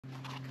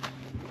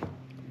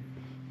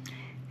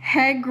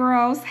Hey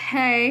girls,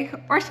 hey,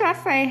 or should I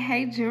say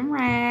hey gym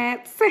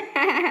rats.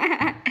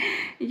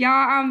 Y'all,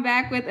 I'm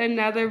back with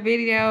another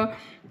video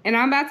and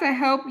I'm about to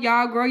help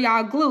y'all grow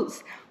y'all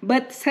glutes.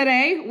 But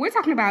today we're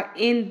talking about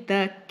in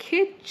the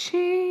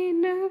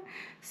kitchen.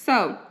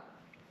 So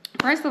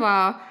first of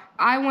all,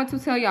 I want to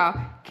tell y'all,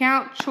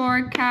 count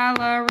your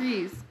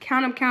calories.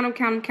 Count them, count them,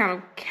 count them,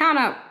 count them, count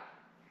them.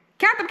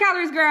 Count them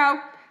calories,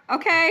 girl.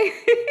 Okay.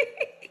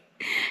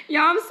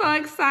 Y'all, I'm so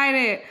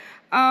excited.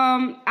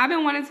 I've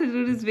been wanting to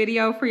do this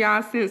video for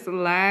y'all since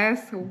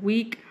last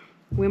week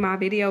when my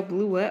video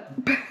blew up.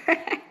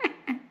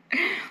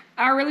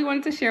 I really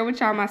wanted to share with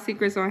y'all my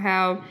secrets on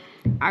how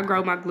I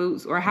grow my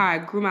glutes, or how I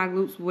grew my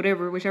glutes,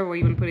 whichever way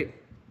you want to put it.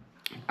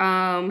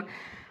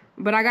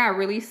 But I got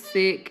really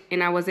sick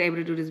and I wasn't able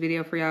to do this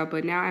video for y'all,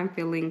 but now I'm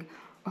feeling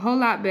a whole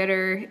lot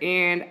better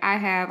and I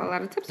have a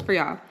lot of tips for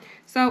y'all.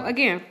 So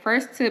again,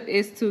 first tip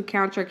is to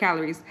count your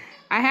calories.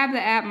 I have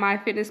the app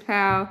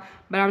MyFitnessPal,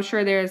 but I'm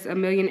sure there's a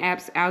million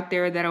apps out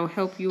there that'll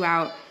help you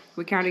out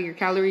with counting your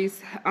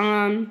calories.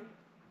 I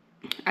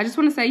just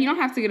want to say you don't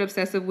have to get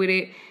obsessive with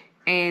it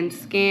and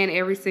scan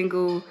every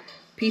single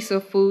piece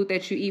of food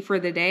that you eat for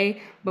the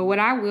day. But what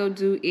I will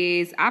do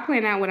is I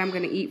plan out what I'm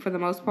going to eat for the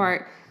most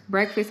part.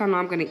 Breakfast, I know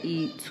I'm going to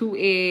eat 2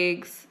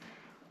 eggs,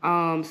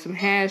 some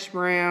hash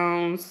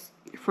browns,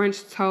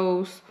 French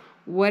toast,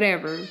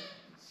 whatever.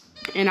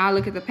 And I'll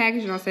look at the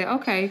package and I'll say,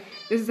 okay,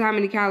 this is how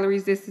many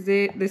calories this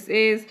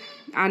is.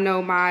 I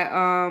know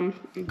my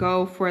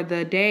goal for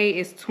the day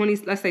is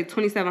let's say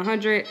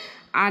 2,700.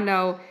 I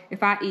know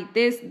if I eat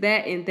this,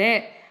 that, and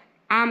that,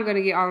 I'm going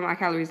to get all of my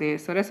calories in.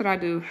 So that's what I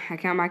do. I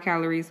count my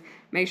calories,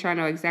 make sure I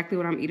know exactly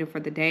what I'm eating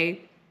for the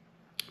day.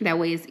 That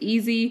way it's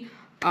easy.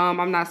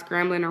 I'm not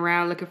scrambling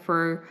around looking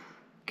for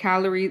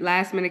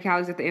last minute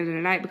calories at the end of the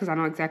night, because I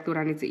know exactly what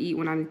I need to eat,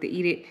 when I need to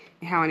eat it,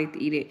 and how I need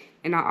to eat it.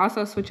 And I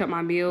also switch up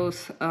my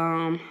meals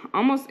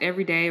almost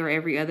every day or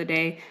every other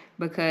day,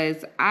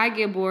 because I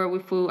get bored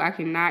with food. I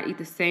cannot eat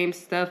the same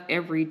stuff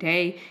every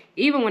day.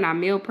 Even when I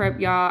meal prep,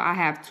 y'all, I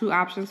have 2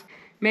 options.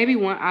 Maybe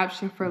 1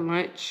 option for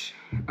lunch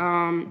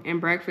and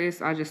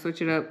breakfast. I just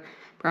switch it up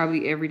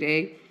probably every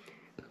day.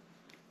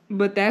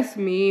 But that's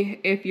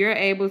me. If you're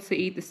able to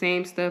eat the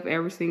same stuff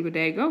every single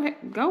day,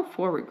 go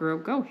for it, girl.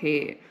 Go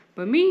ahead.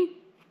 But me,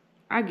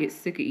 I get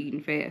sick of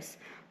eating fast.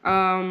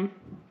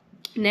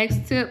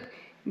 Next tip,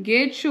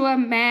 get you a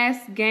mass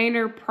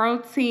gainer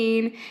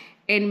protein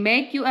and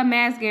make you a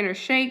mass gainer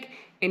shake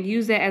and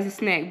use that as a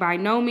snack. By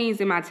no means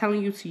am I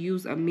telling you to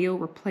use a meal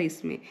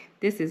replacement.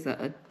 This is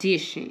an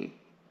addition.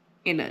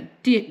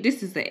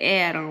 This is the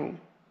add-on.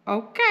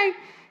 Okay?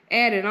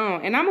 Add it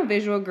on. And I'm a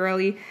visual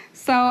girly,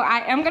 so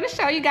I am going to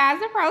show you guys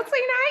the protein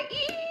I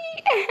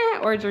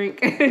eat or drink.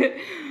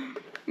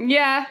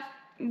 Yeah.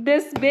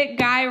 This big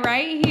guy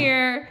right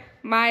here,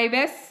 my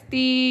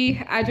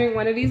bestie, I drink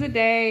 1 of these a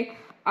day.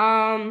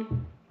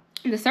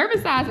 The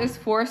serving size is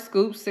 4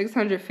 scoops,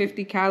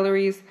 650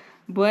 calories,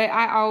 but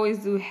I always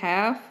do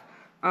half.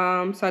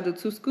 So I do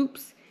 2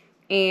 scoops,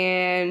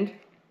 and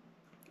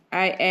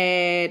I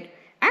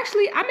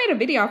made a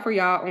video for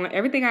y'all on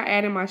everything I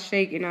add in my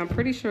shake, and I'm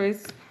pretty sure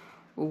it's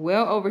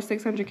well over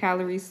 600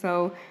 calories.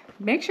 So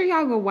make sure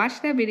y'all go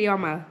watch that video.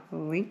 I'm gonna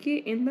link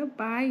it in the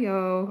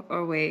bio.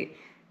 Oh wait.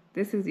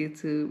 This is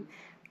YouTube.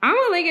 I'm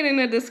going to link it in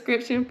the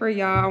description for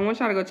y'all. I want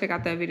y'all to go check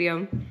out that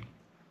video.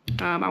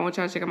 I want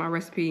y'all to check out my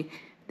recipe.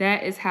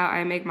 That is how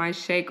I make my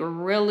shake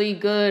really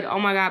good. Oh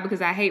my God, because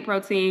I hate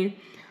protein.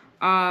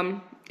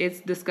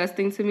 It's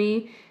disgusting to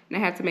me, and I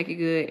have to make it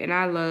good. And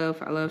I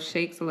love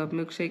shakes. I love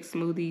milkshakes,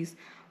 smoothies,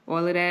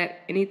 all of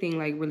that. Anything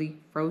like really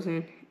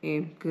frozen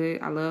and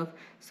good, I love.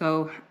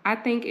 So I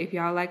think if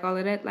y'all like all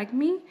of that like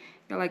me,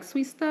 y'all like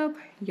sweet stuff,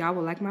 y'all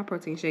will like my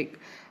protein shake.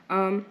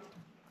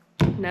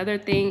 Another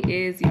thing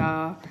is,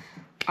 y'all,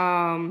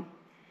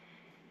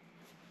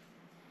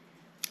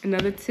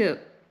 another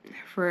tip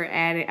for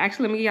adding,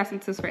 actually, let me give y'all some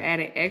tips for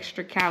adding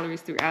extra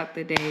calories throughout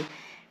the day.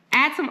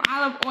 Add some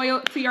olive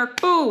oil to your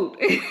food.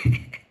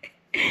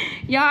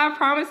 Y'all, I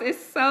promise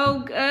it's so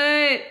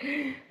good.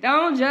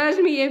 Don't judge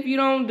me if you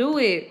don't do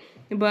it.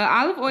 But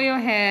olive oil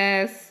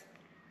has,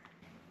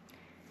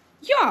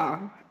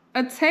 y'all,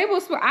 a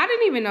tablespoon. I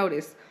didn't even know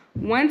this.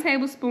 1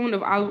 tablespoon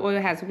of olive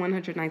oil has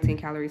 119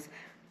 calories.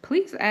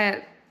 Please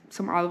add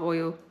some olive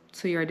oil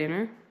to your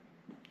dinner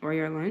or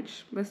your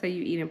lunch. Let's say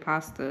you're eating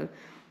pasta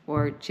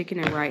or chicken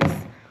and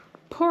rice.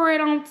 Pour it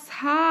on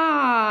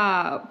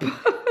top.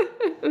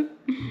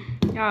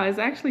 Y'all, it's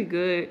actually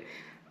good.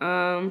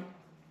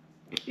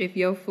 If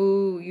you're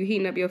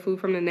heating up your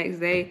food from the next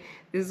day,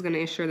 this is going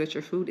to ensure that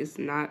your food is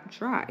not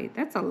dry.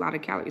 That's a lot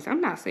of calories.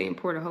 I'm not saying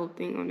pour the whole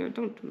thing on there.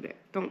 Don't do that.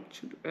 Don't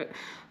you do that.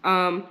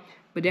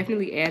 But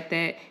definitely add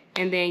that.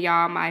 And then,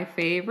 y'all, my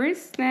favorite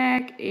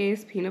snack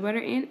is peanut butter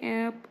and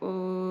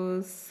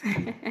apples.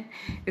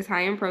 It's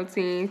high in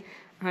protein,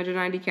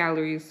 190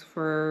 calories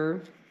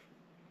for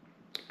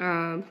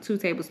 2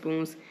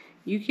 tablespoons.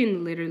 You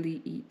can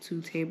literally eat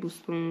 2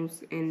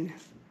 tablespoons in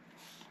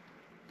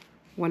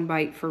 1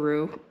 bite for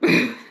real.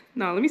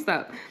 No, let me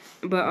stop.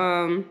 But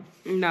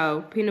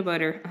no, peanut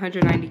butter,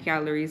 190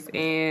 calories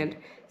and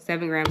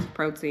 7 grams of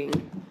protein.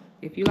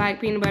 If you like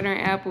peanut butter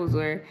and apples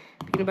or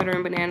peanut butter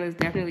and bananas,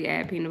 definitely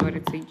add peanut butter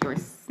to your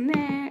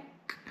snack.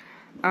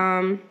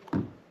 And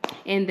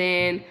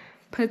then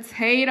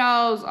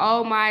potatoes.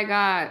 Oh my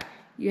God.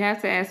 You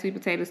have to add sweet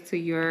potatoes to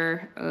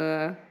your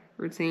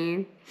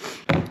routine.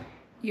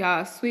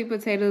 Y'all, sweet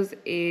potatoes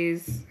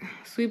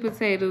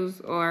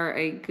are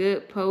a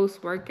good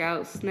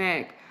post-workout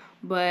snack,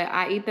 but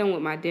I eat them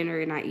with my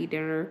dinner, and I eat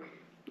dinner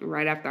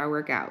right after I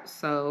work out.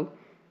 So,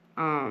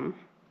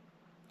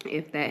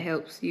 if that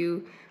helps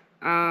you,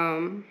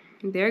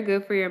 they're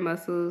good for your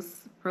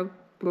muscles.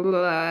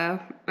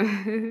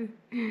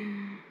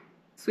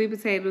 Sweet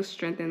potatoes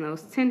strengthen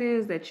those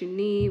tendons that you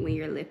need when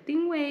you're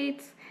lifting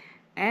weights.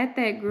 Add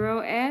that,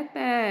 girl, add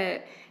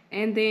that.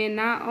 And then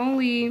not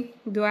only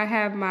do I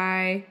have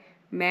my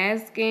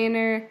mass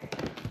gainer,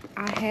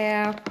 I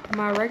have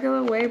my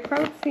regular whey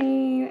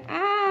protein.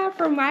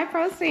 From My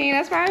Protein.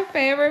 That's my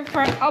favorite.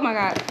 Oh my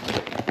God.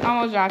 I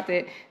almost dropped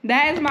it.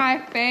 That is my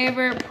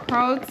favorite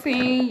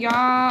protein,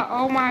 y'all.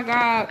 Oh my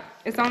God.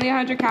 It's only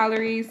 100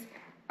 calories.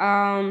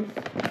 But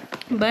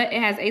it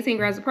has 18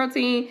 grams of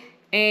protein.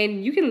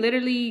 And you can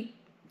literally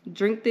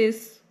drink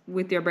this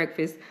with your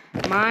breakfast.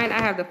 Mine, I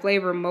have the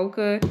flavor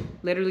mocha.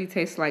 Literally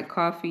tastes like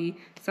coffee.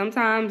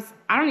 Sometimes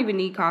I don't even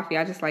need coffee.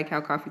 I just like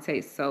how coffee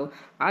tastes. So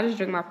I'll just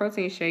drink my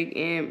protein shake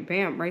and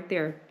bam, right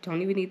there.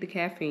 Don't even need the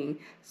caffeine.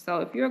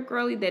 So if you're a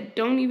girly that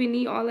don't even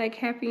need all that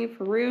caffeine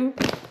for real,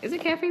 is it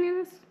caffeine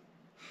in this?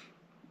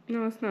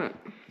 No, it's not.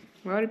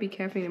 Why would it be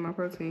caffeine in my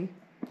protein?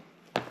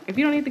 If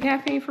you don't need the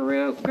caffeine for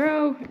real,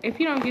 girl, if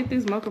you don't get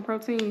this mocha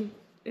protein,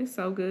 it's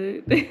so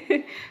good.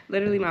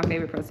 Literally my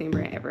favorite protein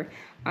brand ever.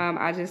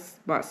 I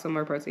just bought some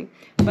more protein.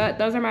 But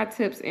those are my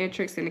tips and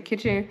tricks in the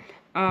kitchen.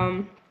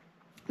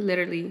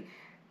 Literally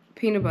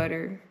peanut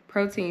butter,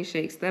 protein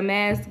shakes, the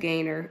mass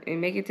gainer, and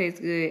make it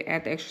taste good.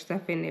 Add the extra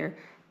stuff in there.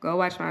 Go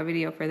watch my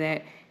video for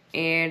that.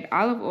 And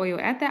olive oil.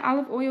 Add that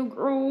olive oil,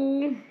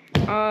 girl.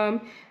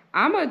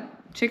 I'm a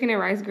chicken and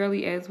rice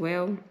girly as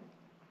well.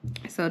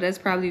 So that's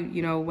probably,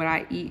 you know, what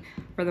I eat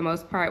for the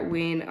most part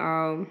when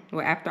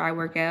after I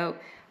work out.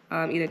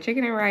 Either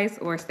chicken and rice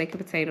or steak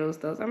and potatoes.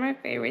 Those are my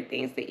favorite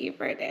things to eat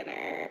for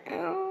dinner.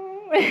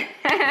 Oh.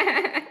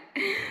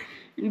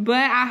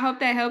 But I hope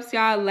that helps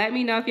y'all. Let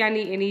me know if y'all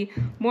need any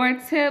more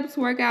tips,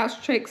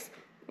 workouts, tricks,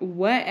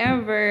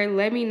 whatever.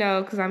 Let me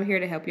know because I'm here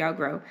to help y'all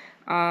grow.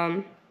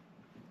 And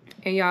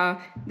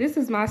y'all, this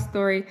is my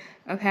story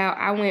of how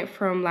I went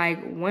from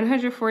like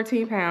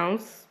 114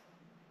 pounds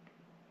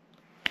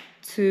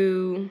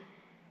to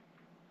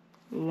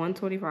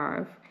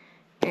 125.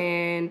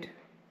 And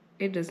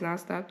it does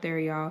not stop there,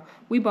 y'all.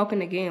 We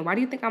bulking again. Why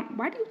do you think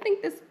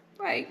this,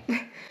 like,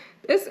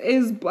 this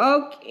is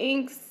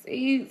bulking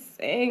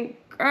season,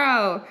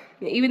 girl?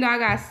 Even though I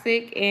got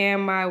sick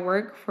and my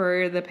work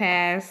for the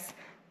past,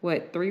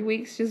 3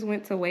 weeks just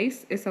went to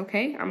waste, it's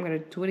okay. I'm going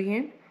to do it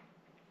again.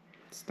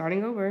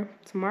 Starting over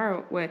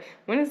tomorrow.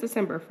 When is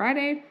December?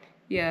 Friday?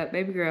 Yeah,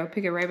 baby girl,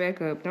 pick it right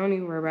back up. Don't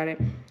even worry about it.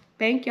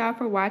 Thank y'all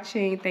for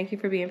watching. Thank you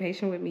for being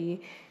patient with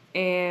me.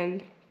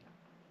 And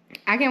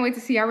I can't wait to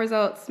see our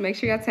results. Make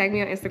sure y'all tag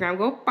me on Instagram.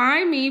 Go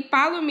find me,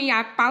 follow me.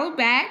 I follow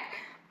back.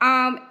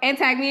 And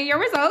tag me in your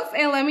results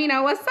and let me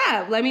know what's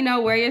up. Let me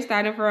know where you're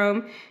starting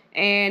from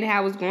and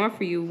how it's going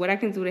for you, what I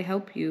can do to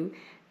help you.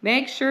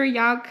 Make sure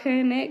y'all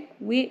connect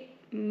with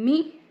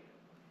me.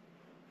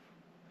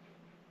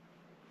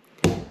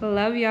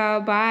 Love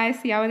y'all. Bye.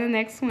 See y'all in the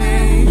next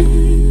one.